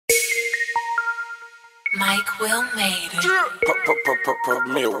Mike Will made it.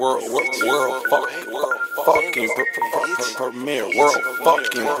 Premier world fucking premier world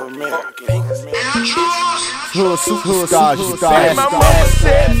fucking premier. Hood superstars, you bad. My mama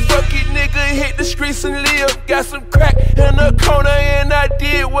said, fuck it, nigga, hit the streets and live. Got some crack in the corner and I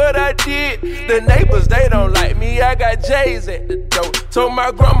did what I did. The neighbors, they don't like me, I got J's at the door. Told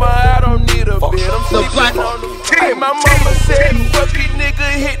my grandma I don't need a bed, I'm sleeping on the floor. My mama said, fuck it,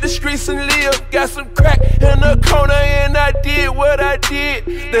 nigga, hit the streets and live. Got some crack in the corner and I did what I did.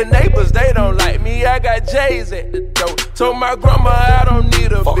 The neighbors, they don't like me, I got J's at the door. Told my grandma I don't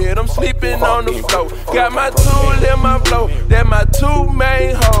need a bed, I'm sleeping on the floor. Got my tool in my flow, they're my two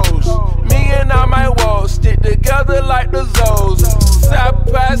main hoes. Me and all my woes stick together like the Zoes. Sak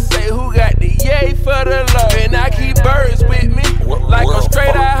Pase, who got the yay for the love? And I keep birds with me, like I'm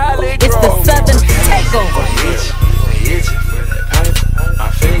straight out Hollygrove. It's the Southern Takeover. They itchin' for that pipe. My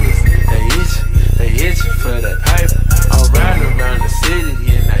fingers, they itchin' for that pipe. I'm riding around the city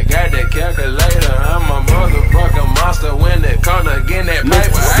and I got that calculator. I'm a motherfucking monster when they come to get that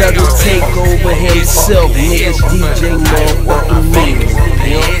pipe. Southern Takeover himself, nigga, DJ motherfucking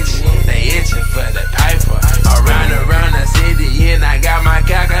me. They itchin' for the piper. I ride around the city and I got my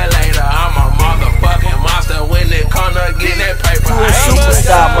calculator. I'm a motherfucking monster when they come to get that paper. You a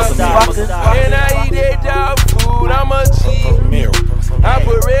superstar, motherfucker. And I eat that dog food, I'm a G. I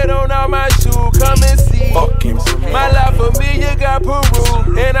put red on all my shoes, come and see. My life familiar got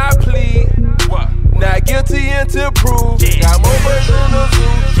Peru, and I plead. Not guilty until proved. Got more birds in the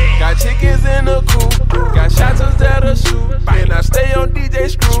zoo, got chickens in the coop, got shotters that'll shoot, and I stay on DJ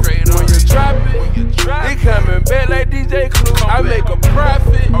Screw. When you drop it, it coming back like DJ Clue. I make a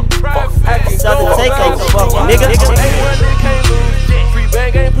profit. I can Southern Takeover, nigga. Ain't one that can't lose. Free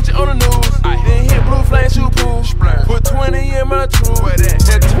bang ain't put you on the news. Then hit blue flame shoe pool. Put 20 in my truth.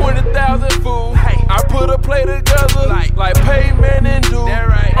 That 20,000 fool. I put a play together like payment and do.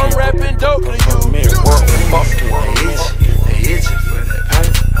 I'm rapping dope to you. They itchin' for that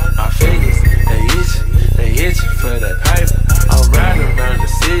pipe. My fingers, they itchin' for that pipe. I'm riding around the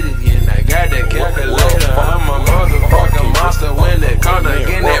city and I got that calculator. I'm a motherfucking monster when they come to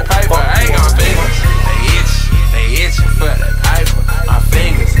get that paper. I ain't gon' fingers, they itchin' for that piper. My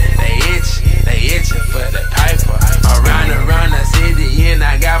fingers, they itchin' for that piper. I'm riding around the city and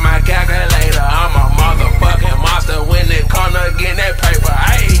I got my calculator. I'm a motherfucking monster when they come to get that paper.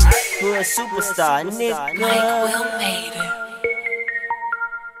 Hood superstar, nigga. Mike Will made it.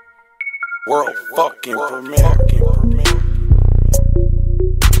 World fucking premier.